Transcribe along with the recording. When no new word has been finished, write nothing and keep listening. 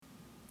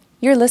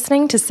You're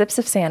listening to Sips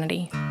of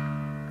Sanity,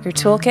 your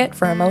toolkit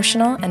for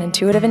emotional and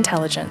intuitive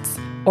intelligence,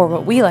 or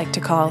what we like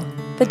to call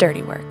the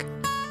dirty work.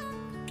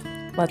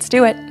 Let's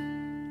do it.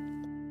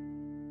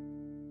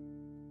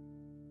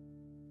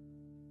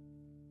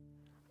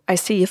 I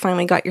see you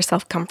finally got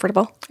yourself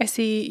comfortable. I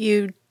see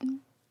you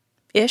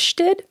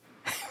did.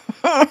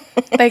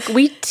 Like,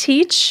 we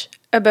teach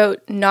about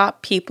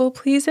not people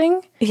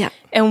pleasing. Yeah.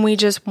 And we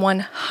just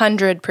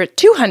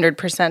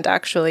 200%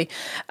 actually,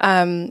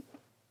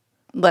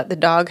 let the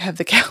dog have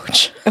the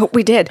couch. Oh,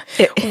 we did.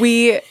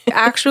 We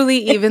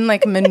actually even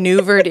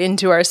maneuvered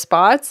into our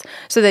spots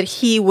so that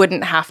he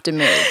wouldn't have to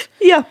move.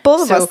 Yeah,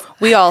 both of us. So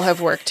we all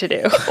have work to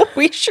do.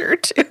 We sure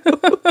do.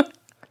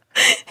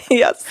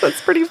 Yes,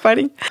 that's pretty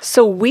funny.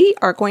 So we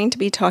are going to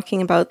be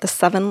talking about the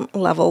 7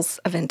 levels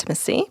of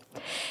intimacy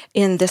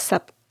in this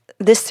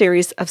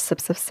series of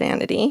Sips of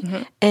Sanity.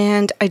 Mm-hmm.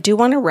 And I do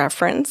want to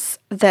reference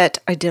that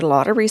I did a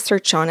lot of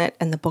research on it,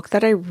 and the book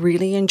that I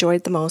really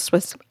enjoyed the most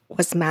was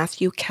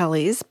Matthew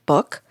Kelly's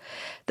book,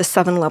 The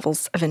 7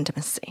 Levels of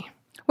Intimacy.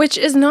 Which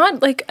is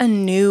not a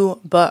new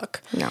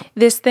book. No.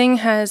 This thing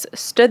has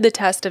stood the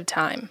test of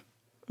time,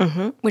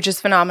 mm-hmm. which is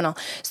phenomenal.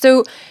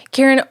 So,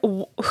 Karen,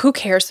 who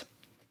cares?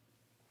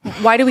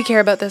 Why do we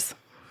care about this?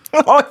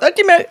 Oh, I thought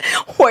you meant,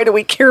 why do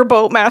we care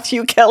about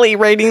Matthew Kelly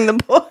writing the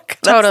book?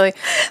 Totally.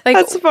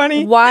 That's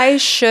funny. Why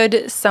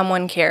should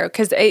someone care?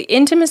 Because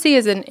intimacy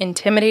is an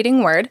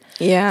intimidating word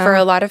for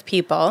a lot of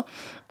people.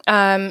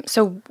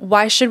 So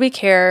why should we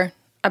care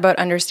about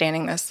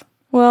understanding this?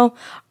 Well,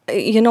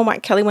 you know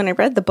what, Kelly, when I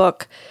read the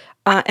book,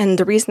 and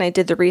the reason I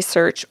did the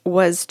research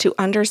was to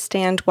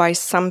understand why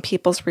some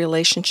people's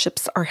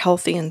relationships are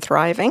healthy and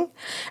thriving,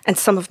 and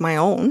some of my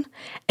own,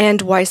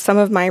 and why some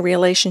of my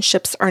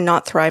relationships are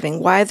not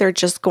thriving, why they're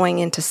just going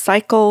into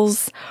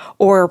cycles,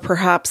 or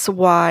perhaps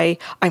why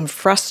I'm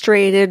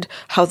frustrated,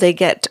 how they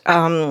get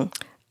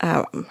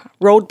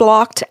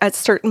roadblocked at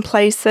certain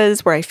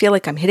places where I feel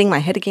like I'm hitting my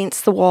head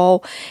against the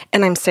wall,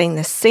 and I'm saying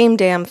the same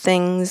damn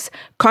things,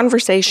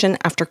 conversation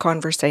after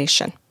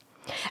conversation.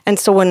 And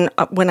so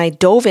when I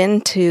dove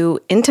into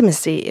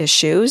intimacy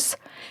issues,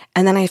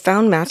 and then I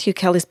found Matthew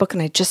Kelly's book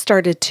and I just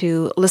started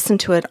to listen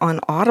to it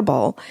on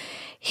Audible,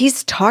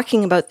 he's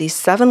talking about these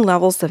 7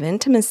 levels of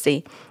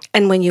intimacy.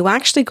 And when you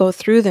actually go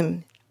through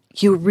them,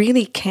 you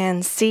really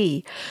can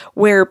see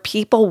where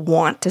people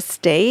want to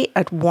stay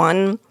at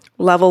one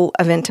level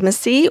of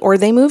intimacy or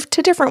they move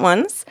to different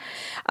ones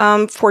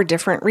for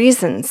different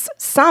reasons.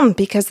 Some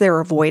because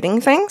they're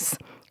avoiding things,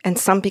 and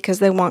some because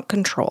they want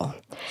control.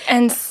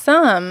 And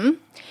some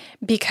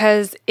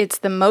because it's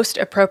the most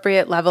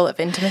appropriate level of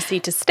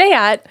intimacy to stay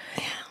at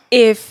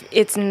if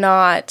it's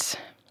not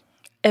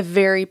a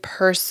very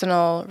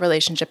personal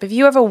relationship. If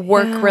you have a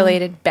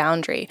work-related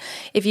boundary,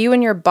 if you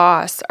and your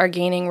boss are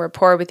gaining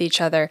rapport with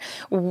each other,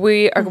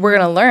 we're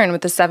going to learn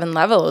with the 7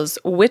 levels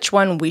which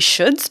one we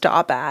should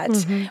stop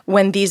at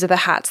when these are the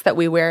hats that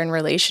we wear in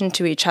relation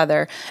to each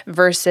other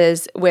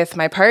versus with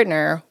my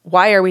partner,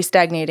 why are we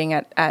stagnating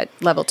at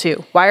level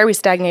 2? Why are we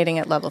stagnating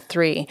at level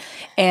 3?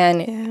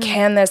 And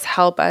can this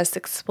help us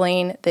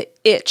explain the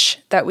itch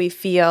that we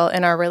feel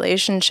in our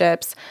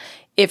relationships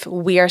if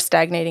we are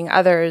stagnating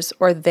others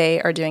or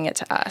they are doing it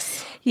to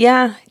us?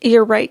 Yeah,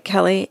 you're right,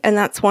 Kelly. And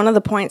that's one of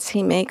the points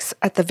he makes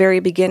at the very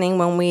beginning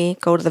when we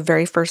go to the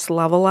very first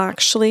level,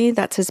 actually.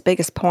 That's his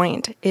biggest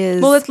point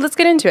is... Well, let's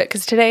get into it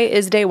because today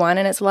is day 1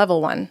 and it's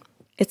level 1.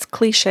 It's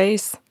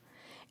cliches.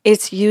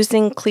 It's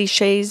using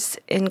cliches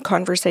in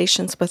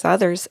conversations with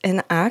others.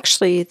 And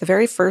actually, the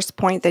very first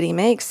point that he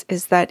makes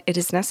is that it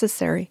is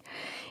necessary.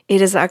 It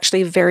is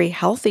actually very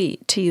healthy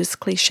to use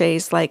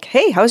cliches like,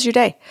 hey, how's your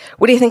day?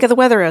 What do you think of the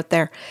weather out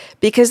there?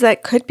 Because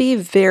that could be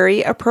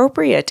very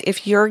appropriate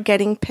if you're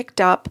getting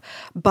picked up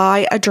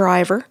by a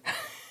driver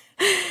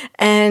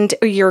and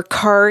your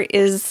car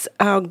is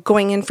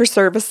going in for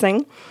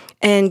servicing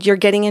and you're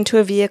getting into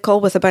a vehicle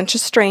with a bunch of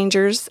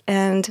strangers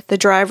and the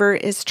driver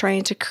is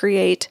trying to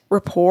create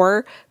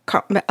rapport,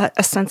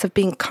 a sense of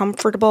being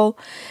comfortable,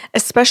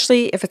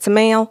 especially if it's a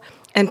male.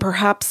 And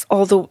perhaps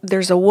although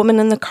there's a woman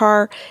in the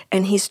car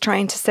and he's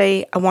trying to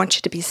say, I want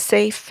you to be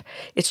safe.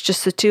 It's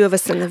just the 2 of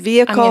us in the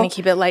vehicle. I'm going to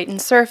keep it light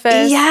and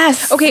surface.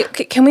 Yes. Okay,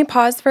 can we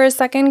pause for a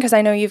second? Because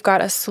I know you've got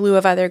a slew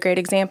of other great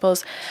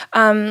examples.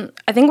 I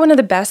think one of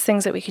the best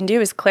things that we can do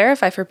is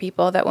clarify for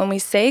people that when we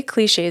say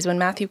cliches, when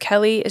Matthew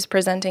Kelly is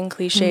presenting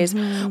cliches,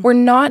 we're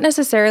not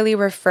necessarily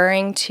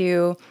referring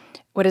to,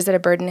 what is it, a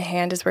bird in the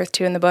hand is worth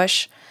 2 in the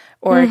bush?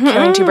 Or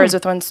killing 2 birds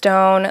with 1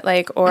 stone,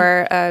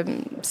 or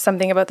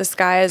something about the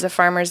sky as a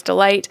farmer's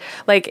delight.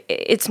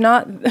 It's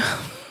not...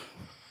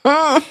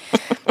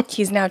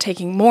 He's now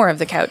taking more of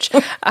the couch.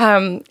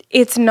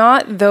 It's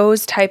not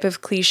those type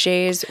of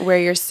cliches where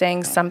you're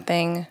saying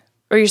something,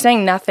 or you're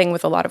saying nothing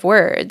with a lot of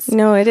words.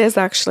 No, it is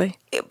actually.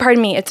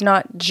 Pardon me, it's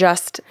not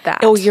just that.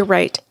 Oh, you're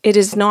right. It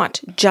is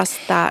not just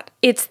that.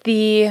 It's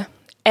the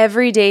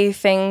everyday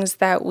things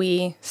that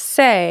we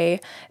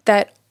say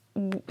that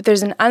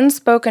there's an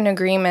unspoken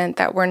agreement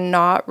that we're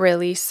not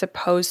really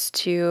supposed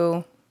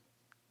to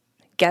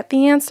get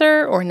the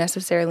answer or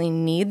necessarily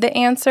need the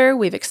answer.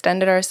 We've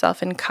extended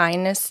ourselves in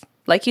kindness,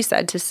 like you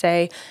said, to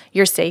say,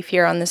 you're safe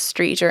here on this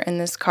street or in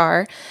this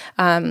car,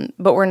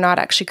 but we're not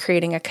actually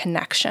creating a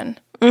connection.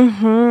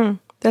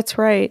 That's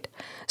right.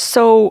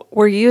 So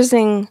we're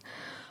using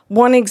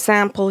one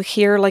example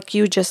here, like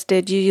you just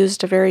did. You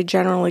used a very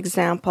general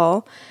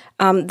example.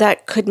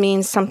 That could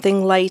mean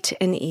something light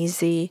and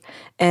easy.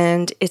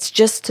 And it's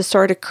just to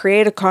sort of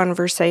create a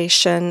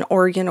conversation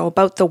or,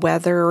 about the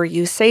weather, or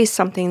you say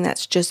something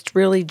that's just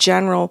really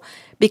general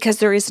because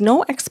there is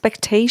no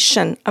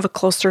expectation of a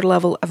closer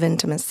level of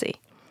intimacy.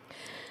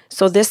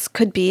 So this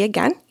could be,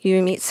 again,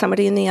 you meet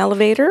somebody in the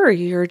elevator, or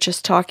you're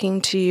just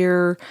talking to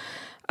your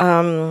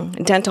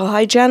dental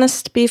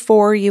hygienist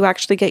before you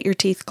actually get your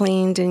teeth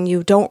cleaned, and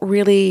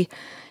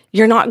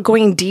you're not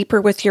going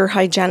deeper with your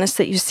hygienist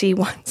that you see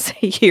once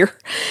a year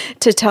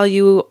to tell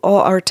you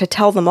or to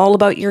tell them all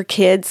about your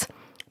kids.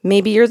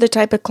 Maybe you're the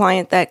type of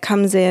client that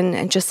comes in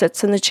and just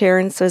sits in the chair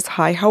and says,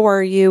 "Hi, how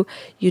are you?"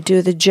 You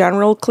do the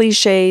general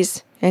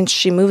cliches, and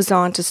she moves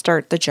on to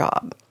start the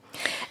job.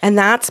 And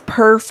that's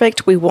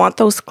perfect. We want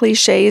those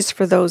cliches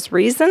for those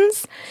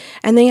reasons.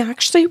 And they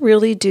actually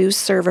really do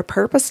serve a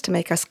purpose to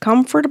make us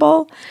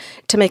comfortable,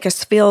 to make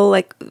us feel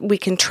like we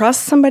can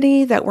trust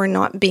somebody, that we're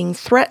not being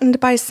threatened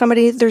by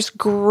somebody. There's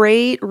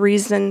great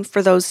reason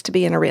for those to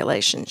be in a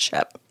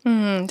relationship.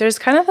 There's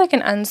kind of like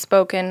an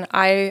unspoken,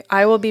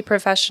 I will be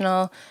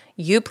professional,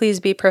 you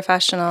please be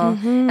professional,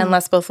 and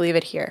let's both leave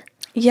it here.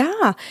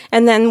 Yeah.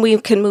 And then we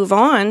can move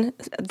on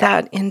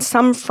that in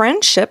some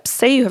friendships,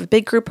 say you have a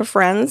big group of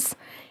friends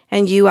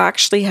and you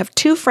actually have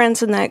two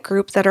friends in that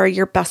group that are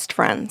your best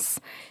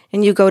friends,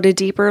 and you go to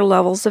deeper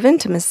levels of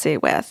intimacy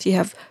with. You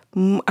have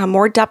a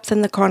more depth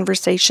in the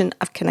conversation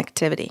of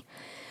connectivity.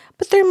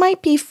 But there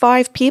might be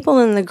 5 people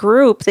in the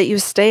group that you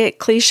stay at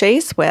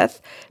cliches with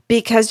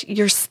because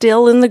you're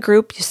still in the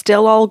group. You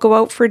still all go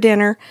out for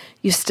dinner.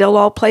 You still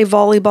all play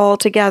volleyball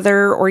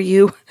together, or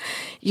you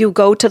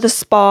go to the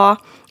spa.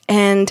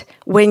 And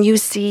when you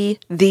see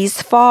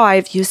these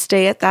 5, you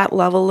stay at that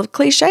level of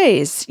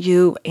cliches.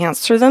 You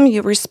answer them,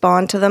 you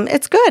respond to them.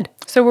 It's good.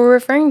 So we're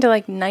referring to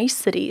like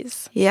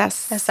niceties.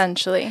 Yes.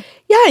 Essentially.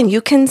 Yeah, and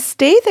you can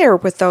stay there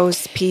with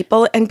those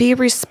people and be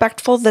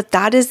respectful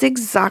that is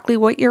exactly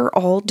what you're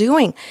all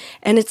doing.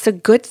 And it's a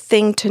good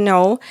thing to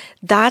know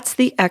that's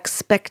the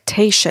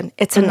expectation.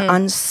 It's an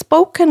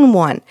unspoken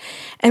one.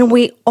 And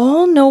we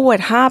all know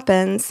what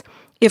happens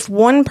if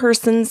one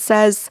person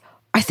says,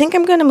 "I think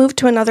I'm going to move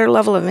to another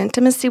level of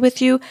intimacy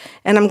with you,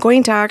 and I'm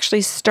going to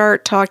actually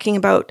start talking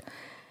about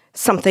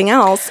something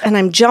else, and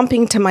I'm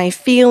jumping to my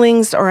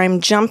feelings, or I'm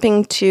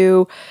jumping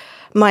to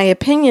my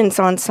opinions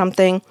on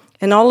something,"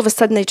 and all of a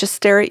sudden they just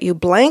stare at you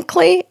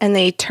blankly, and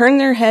they turn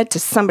their head to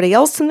somebody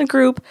else in the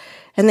group,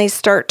 and they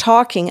start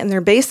talking, and they're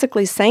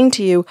basically saying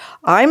to you,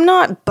 "I'm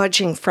not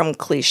budging from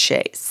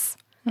cliches."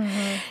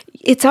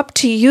 It's up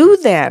to you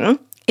then,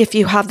 if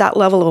you have that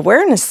level of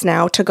awareness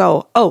now, to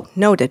go, "Oh,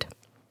 noted.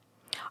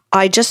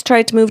 I just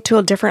tried to move to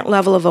a different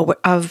level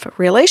of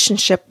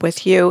relationship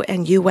with you,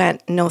 and you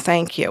went, no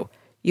thank you.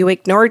 You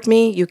ignored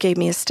me, you gave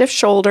me a stiff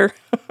shoulder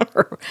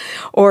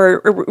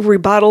or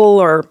rebuttal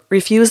or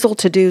refusal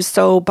to do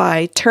so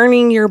by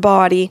turning your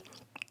body,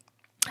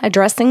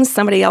 addressing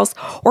somebody else,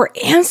 or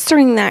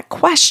answering that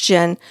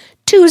question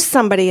to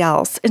somebody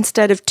else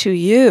instead of to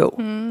you."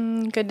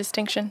 Good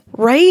distinction.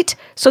 Right?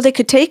 So they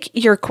could take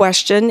your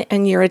question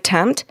and your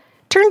attempt,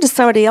 turn to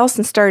somebody else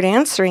and start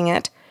answering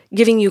it,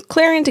 giving you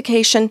clear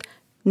indication,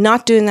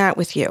 not doing that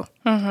with you.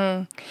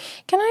 Can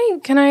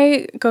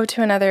I go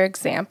to another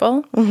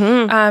example?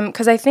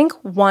 Because I think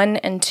 1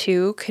 and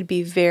 2 could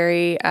be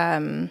very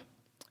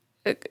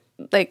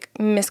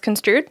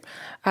misconstrued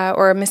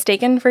or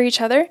mistaken for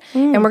each other.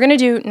 And we're going to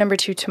do number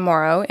 2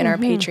 tomorrow in our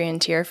Patreon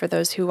tier for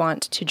those who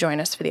want to join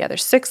us for the other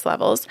 6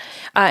 levels.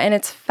 And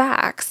it's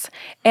facts.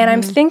 And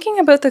I'm thinking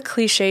about the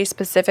cliche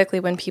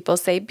specifically when people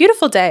say,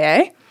 "Beautiful day,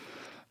 eh?"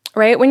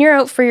 Right? When you're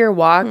out for your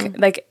walk,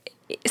 like,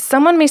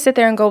 someone may sit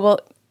there and go, "Well,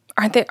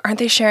 aren't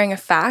they sharing a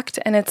fact?"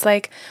 And it's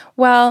like,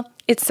 well,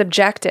 it's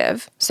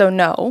subjective, so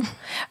no.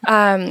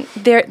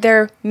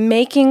 They're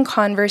making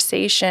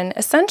conversation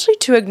essentially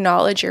to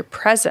acknowledge your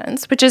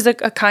presence, which is a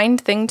kind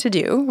thing to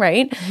do,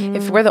 right?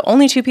 If we're the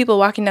only 2 people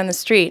walking down the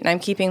street and I'm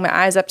keeping my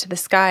eyes up to the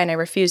sky and I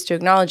refuse to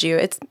acknowledge you,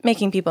 it's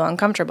making people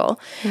uncomfortable,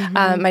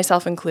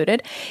 myself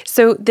included.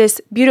 So this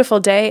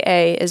beautiful day,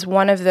 A, is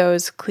one of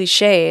those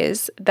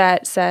cliches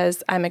that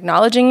says, I'm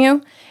acknowledging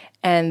you,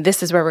 and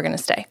this is where we're going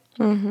to stay.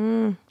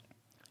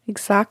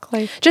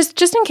 Exactly.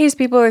 Just in case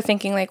people are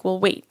thinking like, well,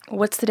 wait,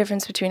 what's the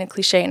difference between a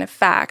cliche and a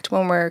fact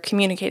when we're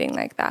communicating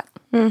like that?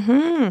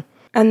 And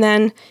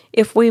then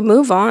if we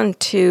move on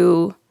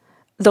to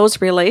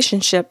those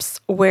relationships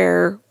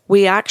where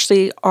we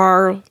actually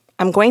are,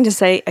 I'm going to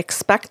say,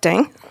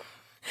 expecting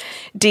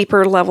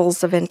deeper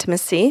levels of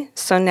intimacy.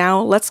 So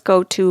now let's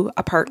go to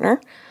a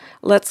partner.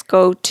 Let's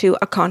go to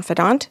a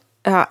confidant.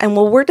 And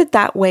we'll word it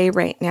that way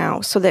right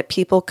now so that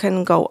people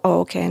can go,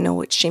 "Oh, okay, I know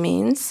what she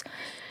means."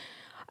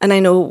 And I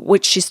know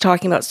what she's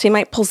talking about. So you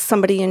might pull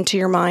somebody into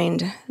your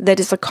mind that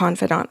is a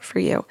confidant for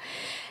you.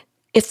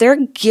 If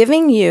they're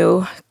giving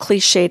you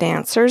cliched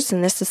answers,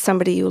 and this is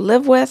somebody you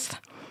live with,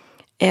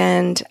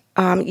 and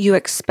you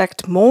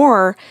expect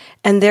more,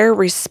 and they're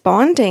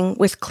responding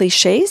with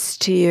cliches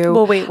to you.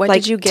 Well, wait, what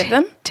did you give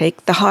them?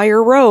 Take the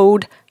higher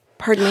road.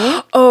 Pardon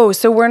me? Oh,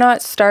 so we're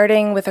not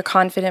starting with a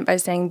confident by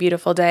saying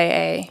beautiful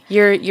day,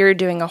 A. You're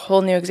doing a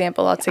whole new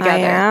example altogether. I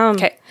am.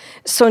 Okay.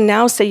 So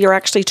now say you're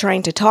actually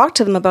trying to talk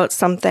to them about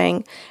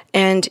something,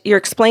 and you're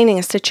explaining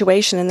a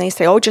situation, and they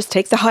say, oh, just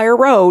take the higher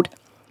road.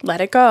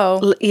 Let it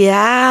go.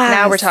 Yeah.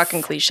 Now we're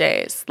talking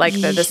cliches, like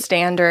the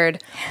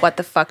standard, what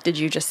the fuck did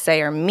you just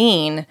say or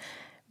mean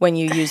when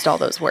you used all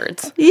those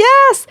words?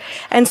 Yes.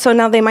 And so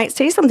now they might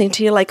say something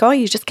to you like, oh,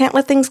 you just can't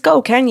let things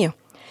go, can you?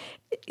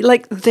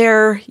 Like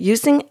they're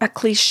using a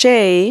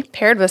cliche.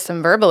 Paired with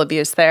some verbal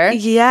abuse there.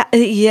 Yeah.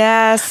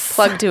 Yes.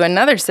 Plug to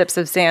another Sips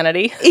of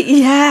Sanity.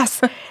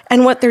 Yes.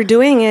 And what they're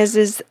doing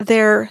is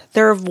they're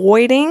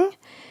avoiding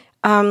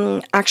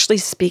actually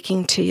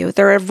speaking to you.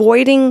 They're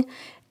avoiding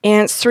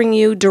answering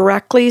you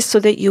directly so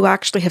that you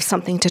actually have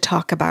something to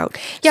talk about.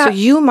 Yeah. So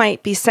you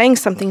might be saying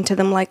something to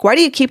them like, why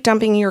do you keep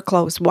dumping your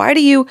clothes? Why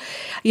do you,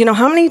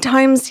 how many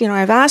times,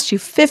 I've asked you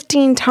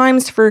 15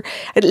 times for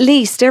at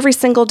least every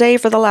single day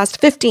for the last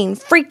 15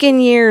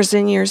 freaking years,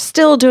 and you're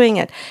still doing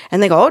it.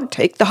 And they go, oh,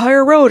 take the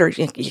higher road, or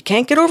you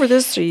can't get over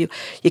this, or you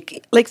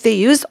like they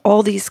use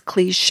all these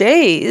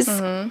cliches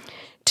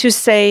to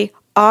say,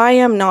 I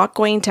am not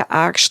going to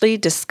actually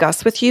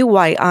discuss with you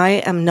why I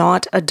am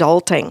not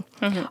adulting.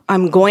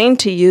 I'm going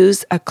to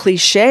use a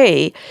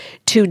cliche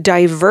to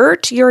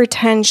divert your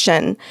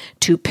attention,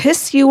 to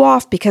piss you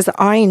off, because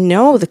I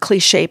know the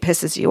cliche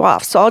pisses you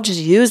off. So I'll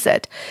just use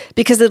it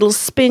because it'll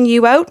spin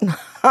you out. And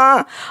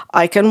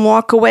I can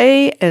walk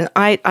away, and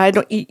I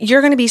don't.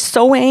 You're going to be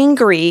so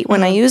angry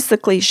when I use the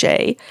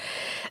cliche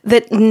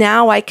that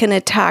now I can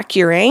attack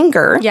your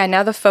anger. Yeah,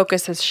 now the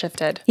focus has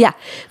shifted. Yeah,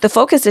 the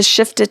focus is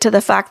shifted to the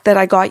fact that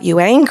I got you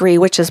angry,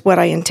 which is what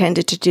I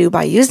intended to do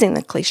by using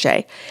the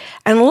cliche.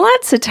 And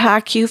let's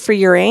attack you for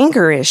your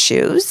anger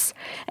issues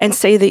and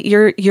say that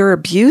you're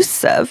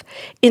abusive,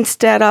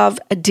 instead of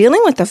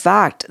dealing with the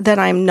fact that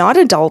I'm not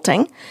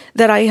adulting,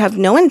 that I have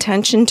no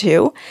intention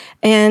to,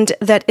 and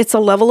that it's a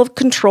level of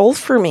control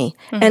for me.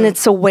 And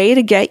it's a way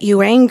to get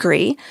you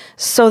angry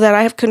so that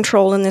I have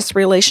control in this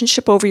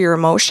relationship over your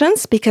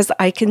emotions, because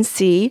I can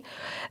see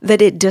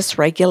that it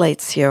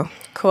dysregulates you.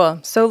 Cool.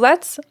 So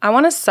I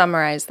want to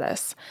summarize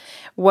this,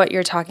 what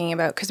you're talking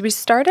about, because we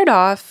started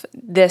off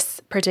this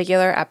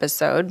particular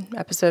episode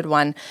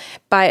 1,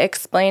 by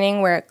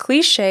explaining where a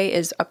cliche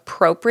is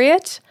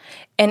appropriate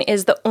and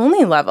is the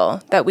only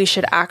level that we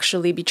should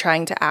actually be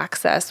trying to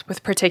access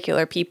with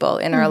particular people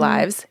in our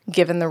lives,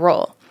 given the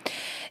role.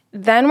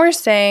 Then we're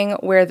saying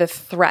where the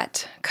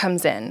threat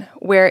comes in,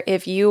 where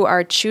if you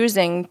are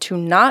choosing to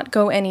not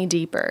go any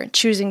deeper,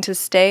 choosing to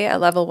stay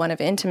at level 1 of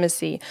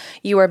intimacy,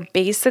 you are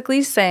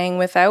basically saying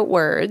without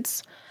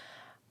words,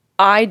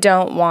 I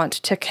don't want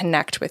to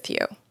connect with you.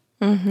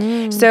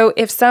 So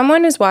if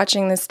someone is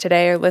watching this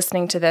today or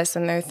listening to this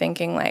and they're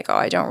thinking like, oh,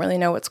 I don't really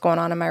know what's going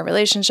on in my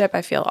relationship,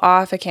 I feel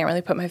off, I can't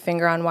really put my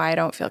finger on why I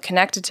don't feel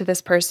connected to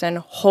this person,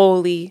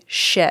 holy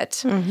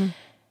shit.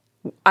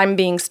 I'm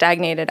being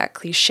stagnated at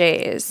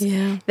cliches,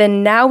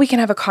 then now we can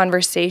have a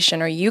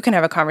conversation, or you can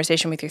have a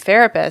conversation with your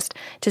therapist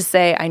to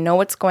say, I know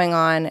what's going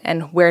on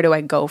and where do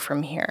I go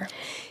from here?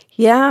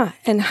 Yeah,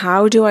 and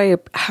how do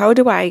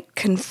I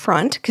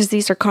confront, because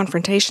these are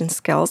confrontation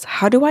skills,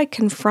 how do I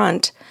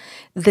confront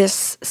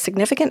this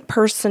significant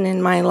person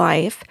in my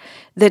life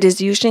that is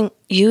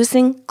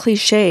using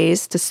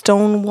cliches to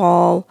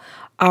stonewall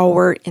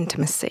our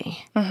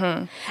intimacy?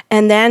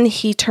 And then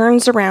he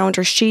turns around,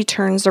 or she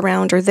turns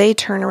around, or they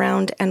turn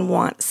around and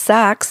want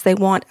sex. They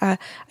want a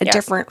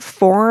different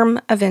form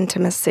of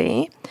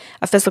intimacy,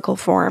 a physical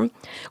form,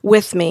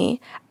 with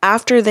me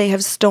after they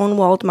have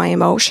stonewalled my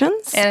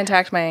emotions. And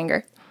attacked my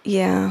anger.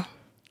 Yeah,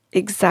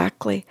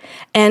 exactly.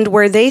 And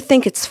where they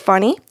think it's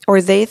funny,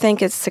 or they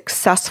think it's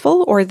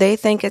successful, or they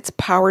think it's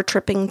power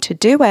tripping to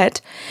do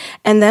it,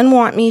 and then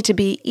want me to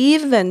be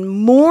even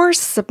more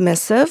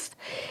submissive.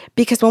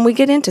 Because when we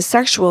get into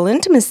sexual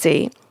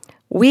intimacy,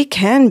 we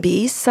can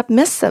be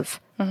submissive.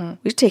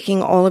 You're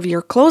taking all of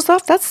your clothes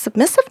off. That's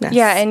submissiveness.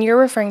 Yeah, and you're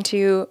referring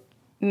to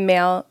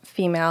male,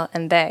 female,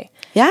 and they.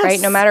 Yes.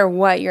 Right? No matter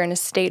what, you're in a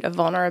state of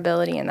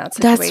vulnerability in that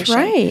situation. That's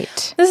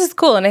right. This is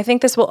cool. And I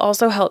think this will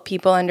also help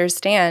people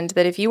understand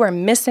that if you are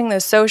missing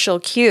the social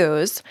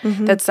cues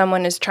that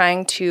someone is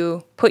trying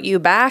to put you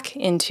back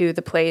into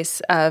the place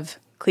of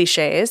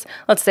cliches,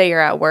 let's say you're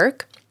at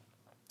work.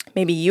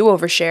 Maybe you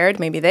overshared,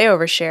 maybe they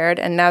overshared,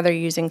 and now they're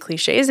using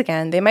cliches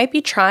again. They might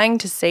be trying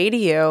to say to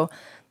you,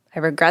 I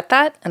regret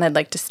that, and I'd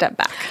like to step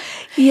back.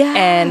 Yes.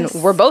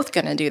 And we're both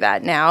going to do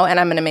that now, and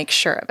I'm going to make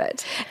sure of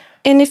it.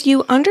 And if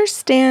you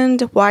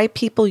understand why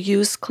people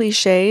use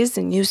cliches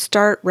and you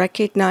start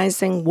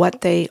recognizing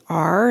what they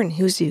are and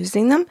who's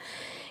using them,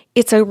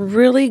 it's a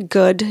really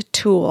good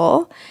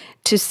tool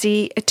to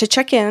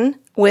check in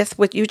with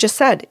what you just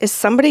said. Is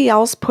somebody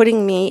else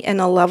putting me in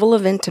a level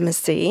of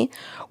intimacy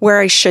where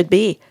I should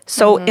be?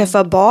 So if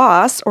a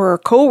boss or a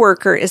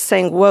coworker is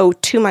saying, whoa,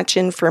 too much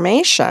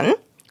information,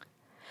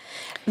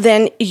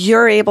 then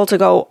you're able to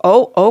go,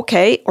 oh,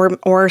 okay,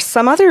 or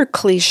some other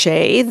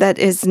cliche that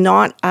is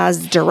not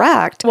as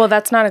direct. Well,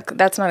 that's not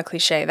a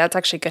cliche. That's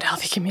actually good,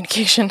 healthy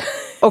communication.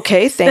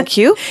 Okay, thank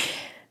you.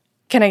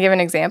 Can I give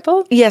an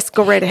example? Yes,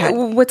 go right ahead.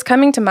 What's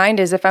coming to mind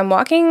is if I'm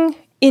walking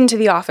into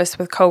the office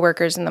with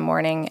coworkers in the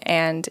morning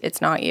and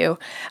it's not you,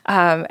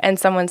 and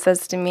someone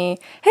says to me,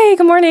 hey,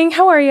 good morning,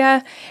 how are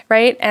you?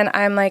 Right? And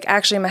I'm like,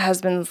 actually, my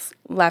husband's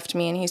left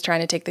me and he's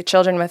trying to take the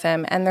children with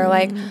him. And they're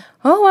like,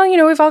 oh,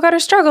 well, we've all got our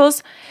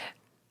struggles.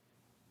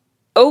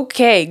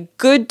 Okay,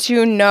 good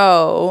to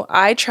know.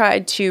 I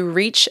tried to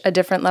reach a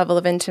different level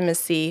of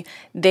intimacy.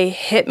 They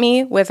hit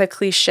me with a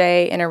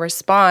cliche in a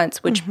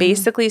response, which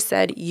basically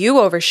said, you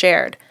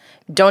overshared.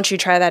 Don't you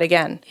try that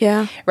again.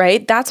 Yeah.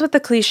 Right? That's what the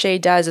cliche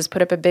does, is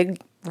put up a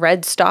big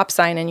red stop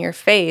sign in your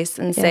face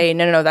and say,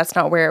 no, that's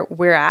not where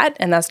we're at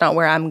and that's not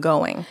where I'm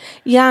going.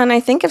 Yeah, and I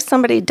think if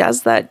somebody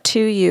does that to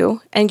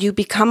you and you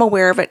become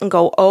aware of it and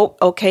go, oh,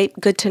 okay,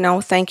 good to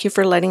know. Thank you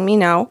for letting me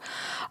know.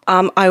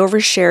 I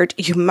overshared.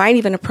 You might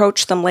even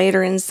approach them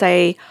later and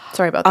say,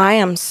 sorry about that. I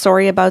am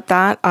sorry about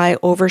that. I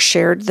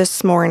overshared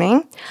this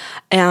morning.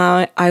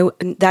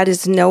 That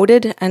is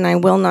noted and I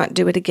will not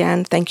do it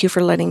again. Thank you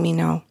for letting me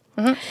know.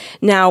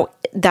 Now,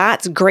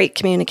 that's great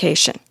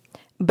communication.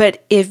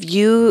 But if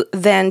you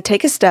then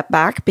take a step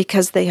back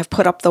because they have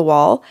put up the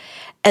wall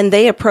and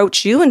they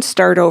approach you and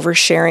start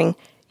oversharing,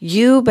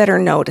 you better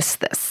notice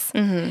this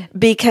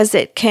because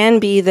it can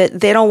be that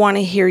they don't want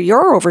to hear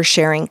your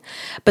oversharing,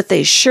 but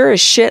they sure as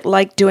shit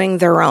like doing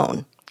their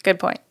own. Good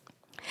point.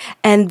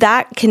 And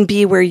that can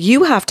be where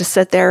you have to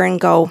sit there and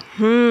go,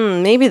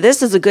 maybe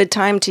this is a good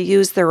time to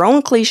use their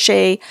own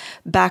cliche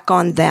back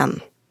on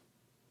them.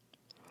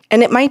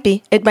 And it might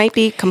be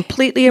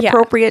completely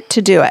appropriate to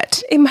do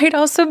it. It might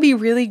also be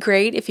really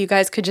great if you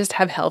guys could just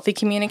have healthy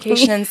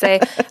communication and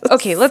say,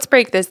 okay, let's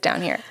break this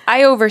down here.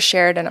 I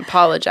overshared and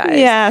apologized.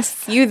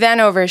 Yes. You then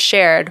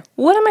overshared.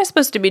 What am I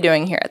supposed to be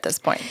doing here at this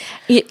point?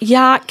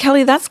 Yeah,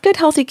 Kelly, that's good,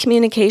 healthy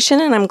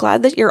communication. And I'm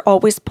glad that you're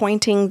always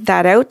pointing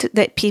that out,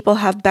 that people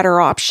have better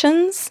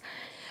options.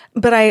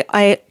 But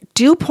I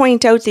do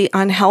point out the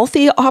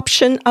unhealthy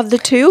option of the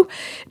two,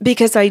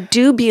 because I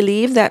do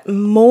believe that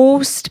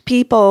most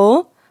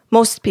people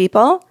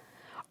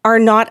are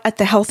not at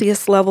the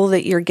healthiest level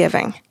that you're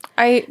giving.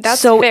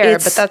 That's fair,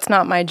 but that's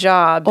not my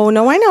job. Oh,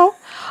 no, I know.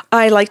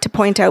 I like to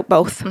point out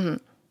both.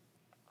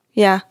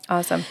 Yeah.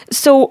 Awesome.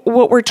 So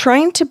what we're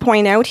trying to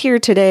point out here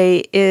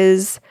today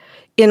is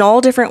in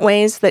all different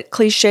ways that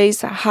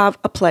cliches have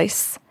a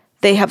place.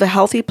 They have a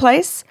healthy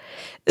place.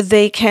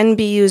 They can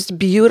be used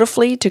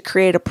beautifully to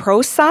create a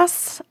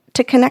process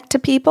to connect to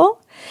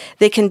people.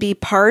 They can be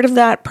part of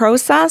that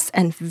process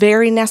and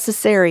very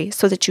necessary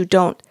so that you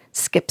don't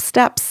skip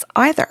steps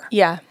either.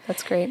 Yeah,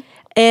 that's great.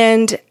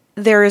 And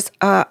there's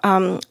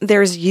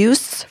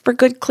use for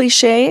good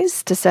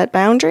cliches to set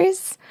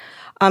boundaries,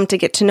 to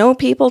get to know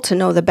people, to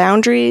know the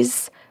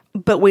boundaries.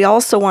 But we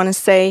also want to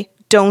say,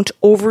 don't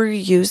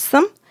overuse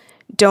them.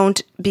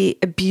 Don't be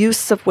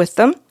abusive with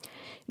them.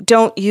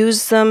 Don't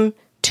use them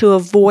to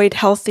avoid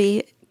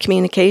healthy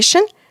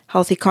communication,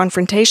 healthy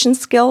confrontation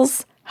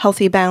skills,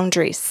 healthy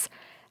boundaries,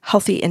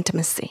 healthy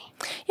intimacy.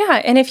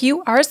 Yeah, and if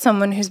you are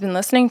someone who's been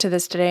listening to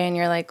this today and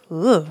you're like,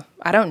 ooh,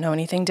 I don't know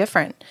anything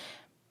different.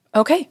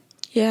 Okay.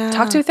 Yeah.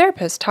 Talk to a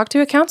therapist, talk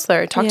to a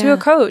counselor, talk to a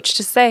coach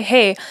to say,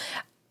 hey,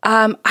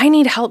 I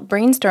need help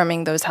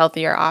brainstorming those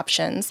healthier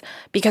options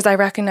because I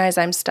recognize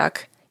I'm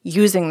stuck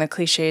using the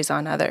cliches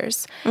on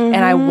others and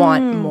I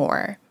want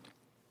more.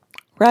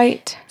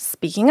 Right.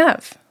 Speaking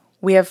of,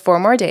 we have 4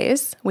 more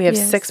days. We have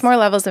 6 more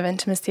levels of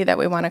intimacy that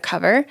we want to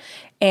cover.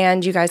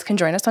 And you guys can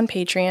join us on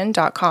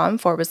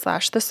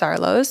patreon.com/the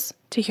Sarlos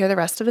to hear the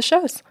rest of the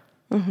shows.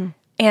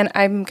 And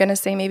I'm going to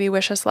say maybe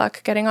wish us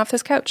luck getting off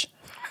this couch.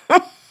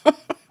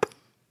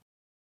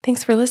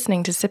 Thanks for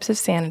listening to Sips of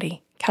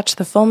Sanity. Catch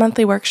the full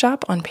monthly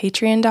workshop on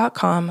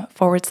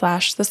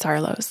patreon.com/the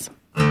Sarlos.